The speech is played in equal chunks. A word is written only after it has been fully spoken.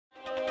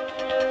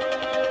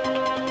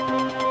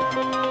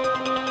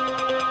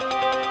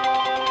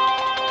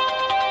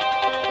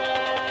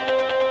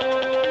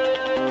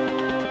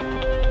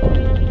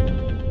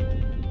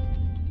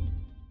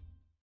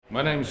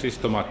name is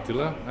Isto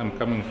Mattila. I'm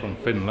coming from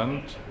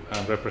Finland.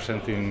 I'm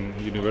representing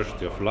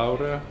University of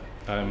LAUREA.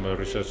 I'm a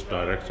research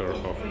director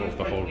of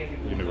the whole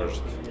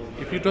university.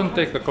 If you don't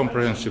take the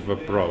comprehensive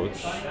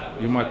approach,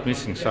 you might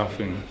missing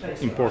something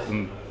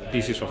important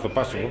pieces of the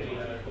puzzle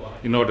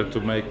in order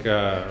to make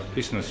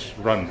business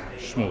run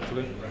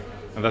smoothly.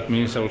 And that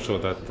means also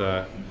that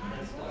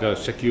the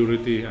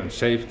security and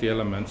safety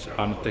elements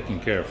are not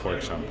taken care of, for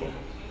example.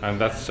 And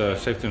that's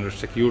safety and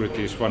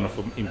security is one of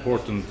the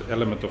important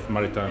elements of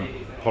maritime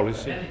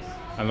policy.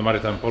 And the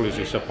maritime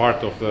policy is a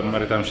part of the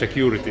maritime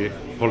security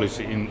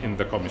policy in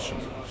the Commission.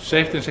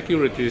 Safety and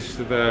security is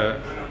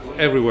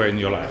everywhere in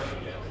your life.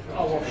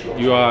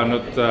 You are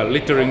not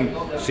littering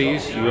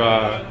seas, you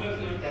are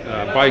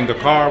buying the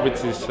car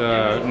which is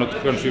not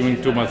consuming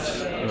too much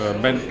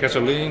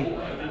gasoline,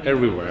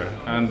 everywhere.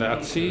 And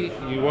at sea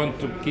you want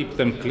to keep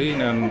them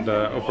clean and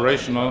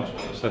operational,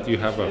 that you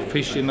have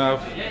fish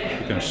enough,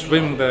 you can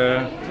swim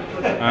there,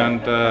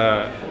 and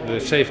they're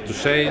safe to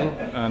sail,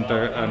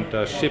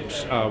 and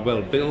ships are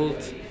well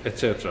built,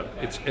 etc.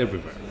 It's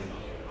everywhere.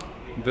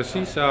 The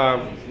seas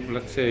are,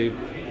 let's say,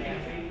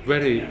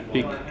 very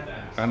big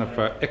kind of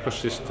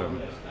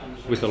ecosystem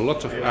with a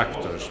lot of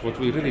actors, what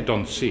we really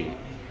don't see.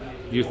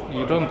 You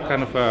don't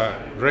kind of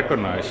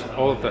recognize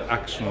all the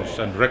actions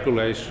and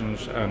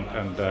regulations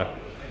and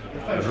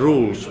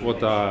rules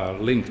what are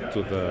linked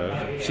to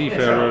the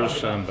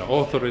seafarers and the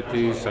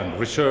authorities and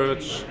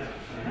research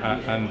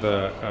and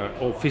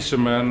or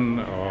fishermen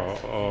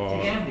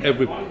or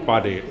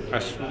everybody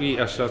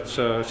as such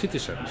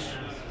citizens.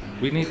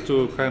 We need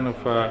to kind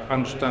of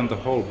understand the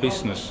whole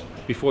business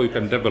before you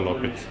can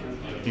develop it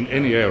in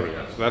any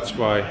area. That's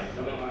why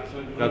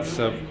that's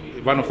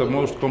one of the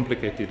most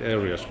complicated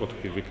areas what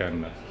we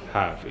can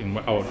have in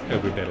our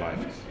everyday life,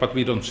 but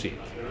we don't see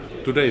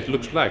it. Today it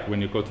looks like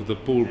when you go to the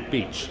Poole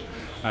beach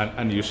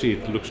and you see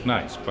it looks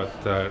nice, but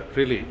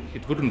really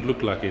it wouldn't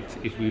look like it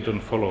if we don't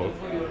follow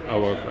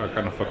our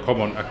kind of a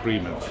common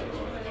agreements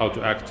how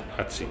to act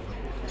at sea.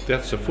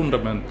 That's a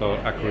fundamental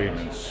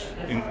agreements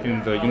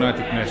in the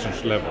United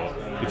Nations level.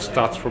 It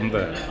starts from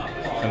there.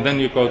 And then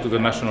you go to the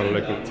national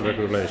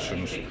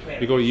regulations,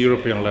 you go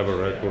European level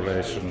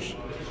regulations.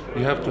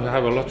 You have to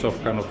have a lot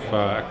of kind of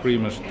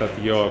agreements that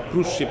your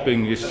cruise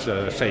shipping is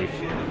safe,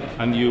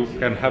 and you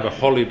can have a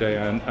holiday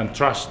and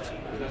trust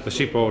the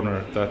ship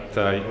owner that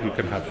you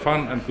can have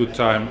fun and good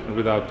time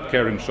without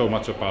caring so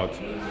much about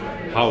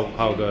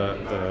how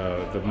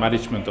the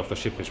management of the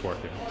ship is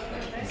working.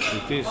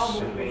 It is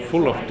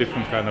full of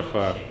different kind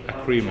of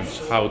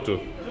agreements, how to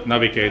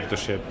navigate the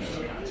ship,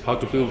 how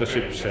to build the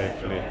ship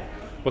safely,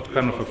 what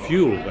kind of a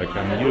fuel they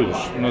can use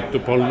not to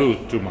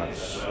pollute too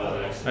much,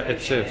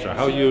 etc.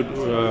 How you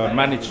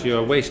manage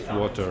your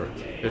wastewater,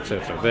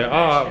 etc. There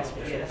are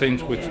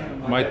things which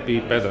might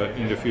be better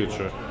in the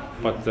future,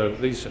 but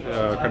these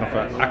kind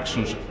of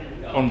actions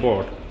on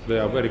board, they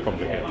are very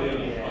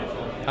complicated.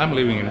 I'm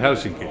living in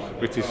Helsinki,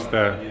 which is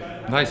the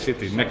nice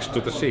city next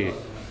to the sea.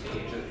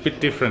 Bit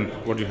different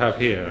what you have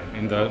here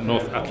in the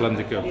North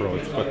Atlantic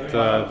approach, but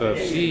the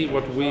sea,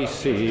 what we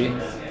see,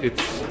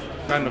 it's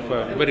kind of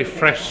a very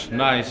fresh,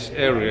 nice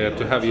area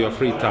to have your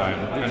free time.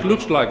 It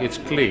looks like it's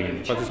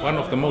clean, but it's one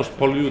of the most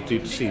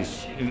polluted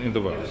seas in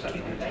the world.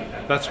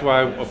 That's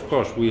why, of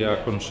course, we are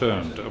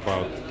concerned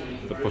about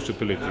the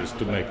possibilities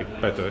to make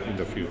it better in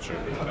the future.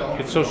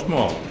 It's so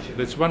small.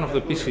 It's one of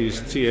the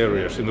busiest sea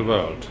areas in the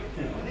world.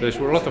 There's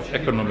a lot of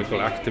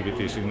economical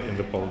activities in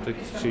the Baltic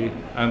Sea,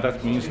 and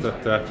that means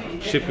that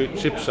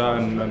ships are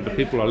and the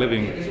people are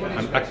living,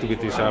 and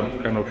activities are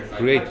kind of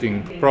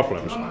creating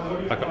problems.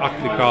 Like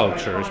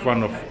agriculture is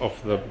one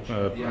of the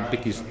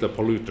biggest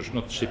polluters,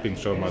 not shipping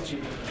so much.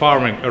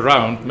 Farming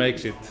around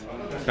makes it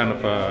kind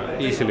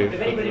of easily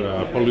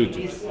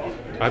polluted.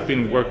 I've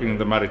been working in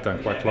the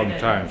maritime quite a long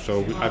time,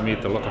 so I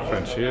meet a lot of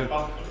friends here,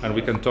 and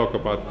we can talk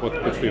about what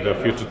could be the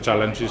future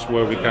challenges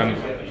where we can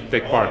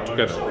take part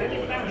together.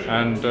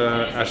 And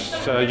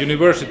as a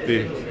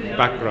university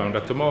background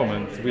at the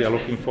moment, we are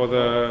looking for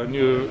the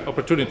new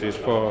opportunities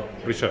for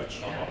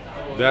research.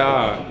 There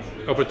are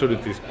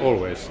opportunities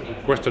always. The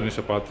question is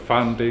about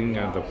funding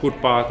and the good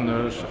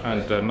partners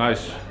and a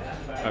nice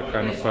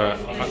kind of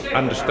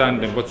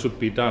understanding what should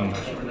be done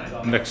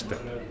next step.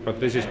 But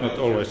this is not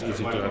always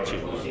easy to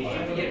achieve.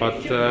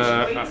 But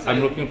I'm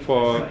looking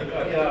for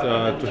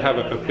to have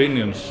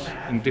opinions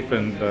in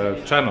different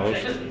channels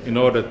in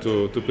order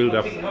to build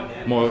up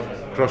more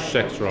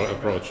cross-sectoral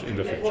approach in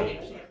the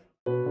future.